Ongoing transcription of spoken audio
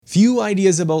Few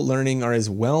ideas about learning are as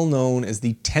well known as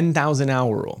the 10,000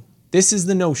 hour rule. This is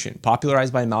the notion,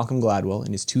 popularized by Malcolm Gladwell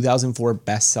in his 2004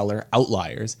 bestseller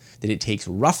Outliers, that it takes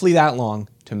roughly that long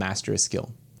to master a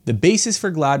skill. The basis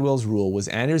for Gladwell's rule was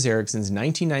Anders Ericsson's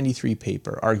 1993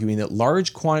 paper arguing that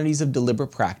large quantities of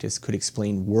deliberate practice could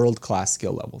explain world-class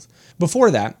skill levels.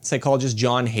 Before that, psychologist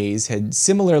John Hayes had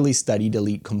similarly studied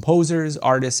elite composers,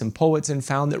 artists, and poets and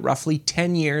found that roughly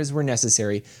 10 years were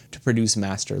necessary to produce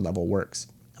master-level works.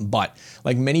 But,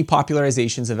 like many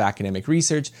popularizations of academic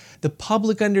research, the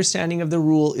public understanding of the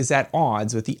rule is at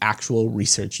odds with the actual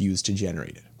research used to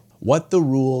generate it. What the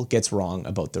rule gets wrong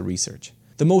about the research.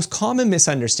 The most common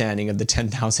misunderstanding of the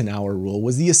 10,000 hour rule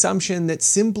was the assumption that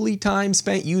simply time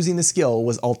spent using the skill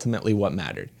was ultimately what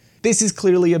mattered. This is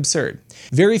clearly absurd.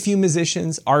 Very few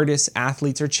musicians, artists,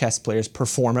 athletes, or chess players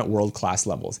perform at world-class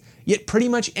levels. Yet pretty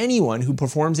much anyone who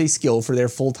performs a skill for their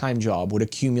full-time job would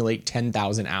accumulate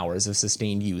 10,000 hours of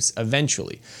sustained use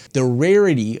eventually. The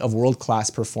rarity of world-class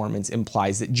performance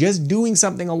implies that just doing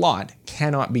something a lot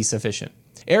cannot be sufficient.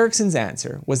 Ericsson's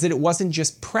answer was that it wasn't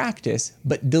just practice,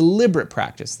 but deliberate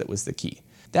practice that was the key.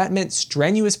 That meant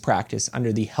strenuous practice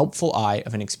under the helpful eye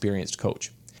of an experienced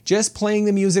coach. Just playing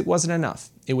the music wasn't enough.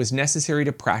 It was necessary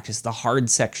to practice the hard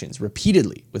sections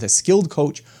repeatedly with a skilled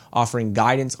coach offering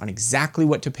guidance on exactly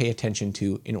what to pay attention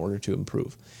to in order to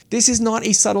improve. This is not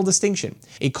a subtle distinction.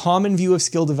 A common view of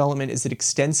skill development is that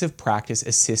extensive practice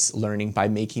assists learning by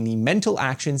making the mental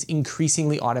actions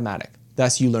increasingly automatic.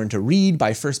 Thus, you learn to read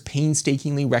by first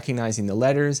painstakingly recognizing the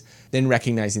letters, then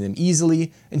recognizing them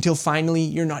easily, until finally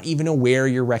you're not even aware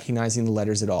you're recognizing the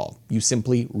letters at all. You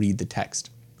simply read the text.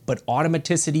 But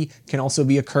automaticity can also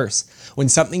be a curse. When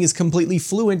something is completely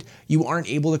fluent, you aren't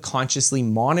able to consciously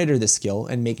monitor the skill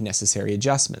and make necessary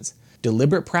adjustments.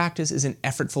 Deliberate practice is an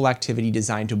effortful activity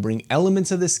designed to bring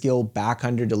elements of the skill back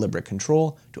under deliberate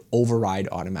control to override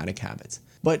automatic habits.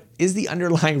 But is the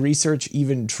underlying research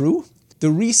even true?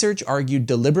 The research argued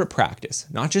deliberate practice,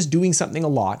 not just doing something a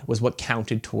lot, was what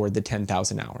counted toward the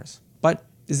 10,000 hours. But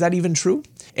is that even true?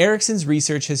 Ericsson's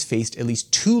research has faced at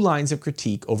least two lines of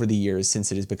critique over the years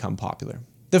since it has become popular.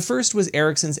 The first was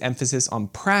Ericsson's emphasis on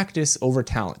practice over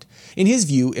talent. In his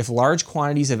view, if large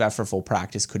quantities of effortful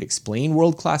practice could explain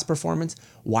world-class performance,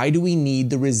 why do we need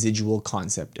the residual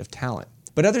concept of talent?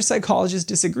 But other psychologists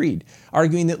disagreed,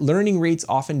 arguing that learning rates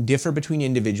often differ between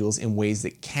individuals in ways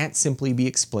that can't simply be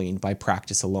explained by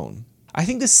practice alone. I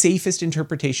think the safest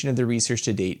interpretation of the research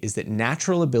to date is that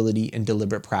natural ability and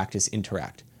deliberate practice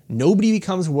interact. Nobody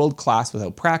becomes world-class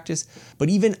without practice, but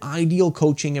even ideal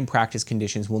coaching and practice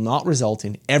conditions will not result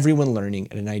in everyone learning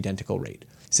at an identical rate.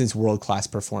 Since world-class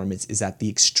performance is at the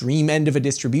extreme end of a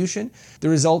distribution, the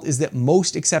result is that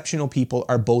most exceptional people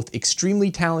are both extremely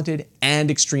talented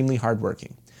and extremely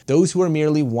hardworking. Those who are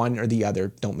merely one or the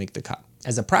other don't make the cut.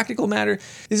 As a practical matter,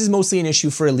 this is mostly an issue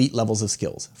for elite levels of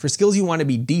skills. For skills you want to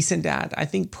be decent at, I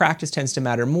think practice tends to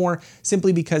matter more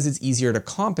simply because it's easier to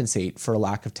compensate for a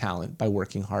lack of talent by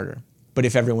working harder. But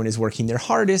if everyone is working their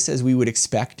hardest, as we would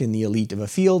expect in the elite of a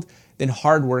field, then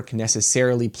hard work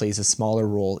necessarily plays a smaller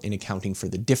role in accounting for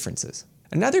the differences.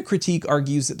 Another critique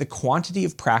argues that the quantity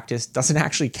of practice doesn't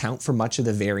actually count for much of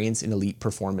the variance in elite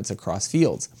performance across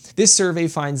fields. This survey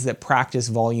finds that practice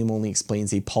volume only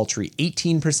explains a paltry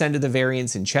 18% of the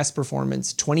variance in chess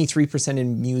performance, 23%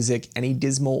 in music, and a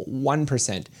dismal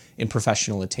 1% in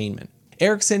professional attainment.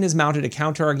 Ericsson has mounted a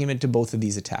counterargument to both of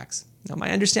these attacks. Now,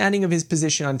 my understanding of his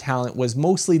position on talent was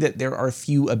mostly that there are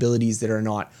few abilities that are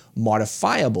not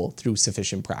modifiable through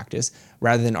sufficient practice,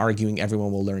 rather than arguing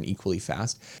everyone will learn equally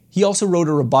fast. He also wrote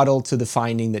a rebuttal to the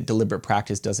finding that deliberate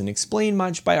practice doesn't explain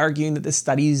much by arguing that the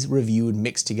studies reviewed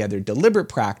mixed together deliberate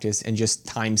practice and just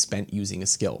time spent using a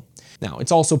skill. Now,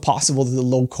 it's also possible that the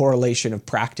low correlation of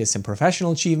practice and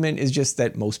professional achievement is just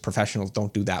that most professionals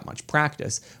don't do that much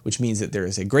practice, which means that there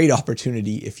is a great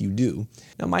opportunity if you do.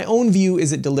 Now, my own view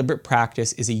is that deliberate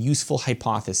practice is a useful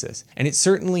hypothesis, and it's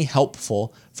certainly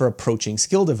helpful for approaching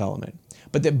skill development,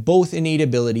 but that both innate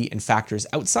ability and factors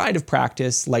outside of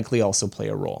practice likely also play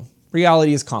a role.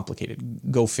 Reality is complicated,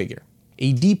 go figure.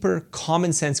 A deeper,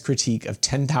 common sense critique of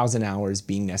 10,000 hours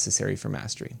being necessary for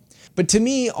mastery. But to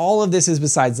me, all of this is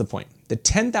besides the point. The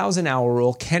 10,000 hour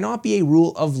rule cannot be a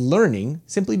rule of learning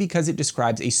simply because it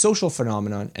describes a social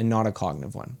phenomenon and not a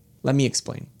cognitive one. Let me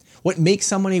explain. What makes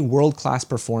someone a world-class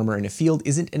performer in a field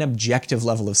isn't an objective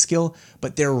level of skill,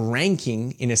 but their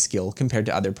ranking in a skill compared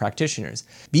to other practitioners.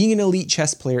 Being an elite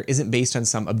chess player isn't based on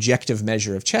some objective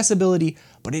measure of chess ability,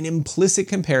 but an implicit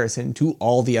comparison to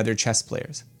all the other chess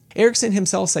players. Erickson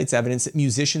himself cites evidence that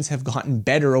musicians have gotten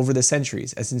better over the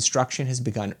centuries as instruction has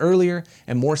begun earlier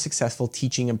and more successful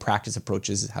teaching and practice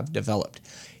approaches have developed.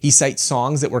 He cites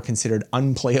songs that were considered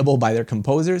unplayable by their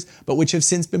composers, but which have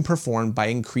since been performed by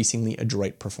increasingly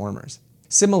adroit performers.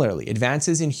 Similarly,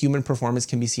 advances in human performance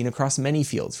can be seen across many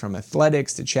fields, from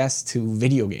athletics to chess to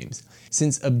video games.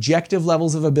 Since objective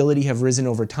levels of ability have risen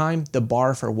over time, the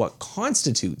bar for what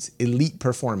constitutes elite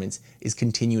performance is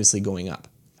continuously going up.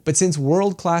 But since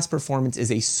world-class performance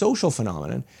is a social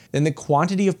phenomenon, then the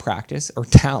quantity of practice or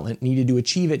talent needed to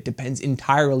achieve it depends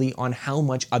entirely on how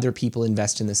much other people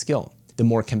invest in the skill. The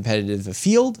more competitive a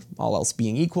field, all else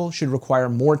being equal, should require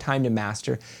more time to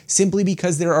master simply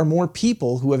because there are more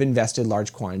people who have invested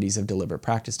large quantities of deliberate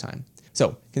practice time.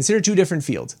 So, consider two different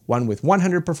fields, one with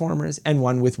 100 performers and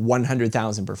one with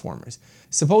 100,000 performers.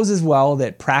 Suppose as well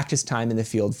that practice time in the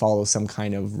field follows some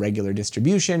kind of regular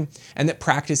distribution, and that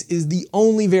practice is the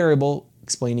only variable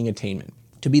explaining attainment.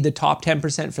 To be the top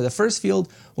 10% for the first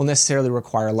field will necessarily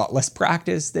require a lot less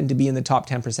practice than to be in the top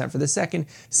 10% for the second,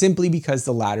 simply because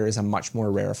the latter is a much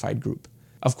more rarefied group.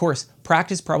 Of course,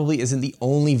 practice probably isn't the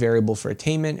only variable for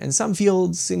attainment, and some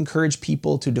fields encourage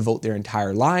people to devote their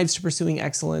entire lives to pursuing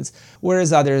excellence,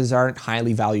 whereas others aren't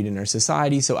highly valued in our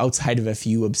society, so outside of a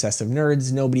few obsessive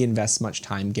nerds, nobody invests much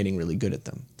time getting really good at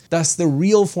them. Thus, the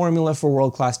real formula for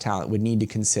world-class talent would need to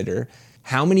consider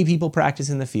how many people practice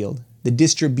in the field, the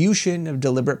distribution of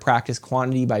deliberate practice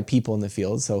quantity by people in the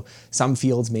field, so some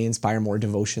fields may inspire more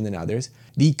devotion than others,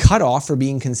 the cutoff for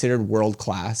being considered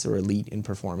world-class or elite in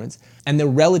performance, and the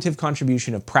relative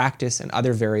contribution of practice and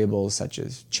other variables such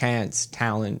as chance,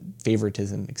 talent,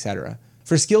 favoritism, etc.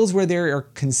 For skills where there are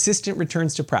consistent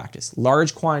returns to practice,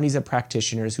 large quantities of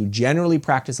practitioners who generally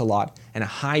practice a lot, and a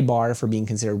high bar for being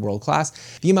considered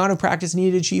world-class, the amount of practice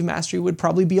needed to achieve mastery would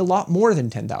probably be a lot more than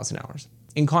 10,000 hours.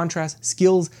 In contrast,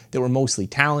 skills that were mostly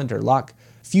talent or luck,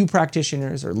 few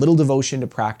practitioners or little devotion to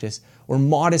practice, or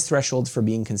modest thresholds for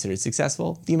being considered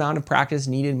successful, the amount of practice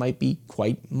needed might be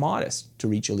quite modest to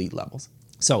reach elite levels.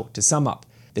 So, to sum up,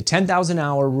 the 10,000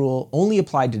 hour rule only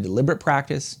applied to deliberate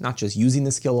practice, not just using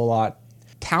the skill a lot.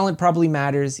 Talent probably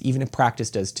matters, even if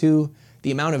practice does too.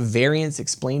 The amount of variance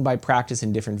explained by practice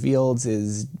in different fields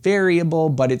is variable,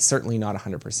 but it's certainly not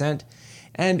 100%.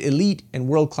 And elite and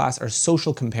world-class are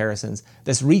social comparisons,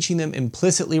 thus reaching them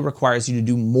implicitly requires you to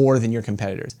do more than your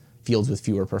competitors. Fields with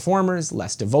fewer performers,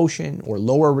 less devotion, or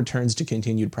lower returns to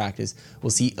continued practice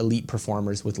will see elite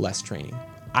performers with less training.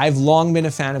 I've long been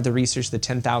a fan of the research the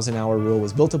 10,000 hour rule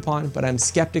was built upon, but I'm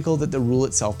skeptical that the rule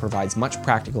itself provides much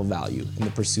practical value in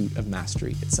the pursuit of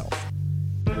mastery itself.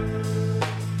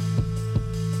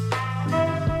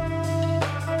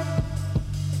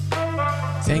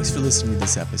 Thanks for listening to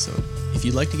this episode. If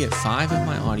you'd like to get 5 of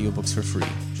my audiobooks for free,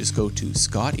 just go to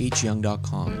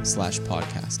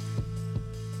scotthyoung.com/podcast.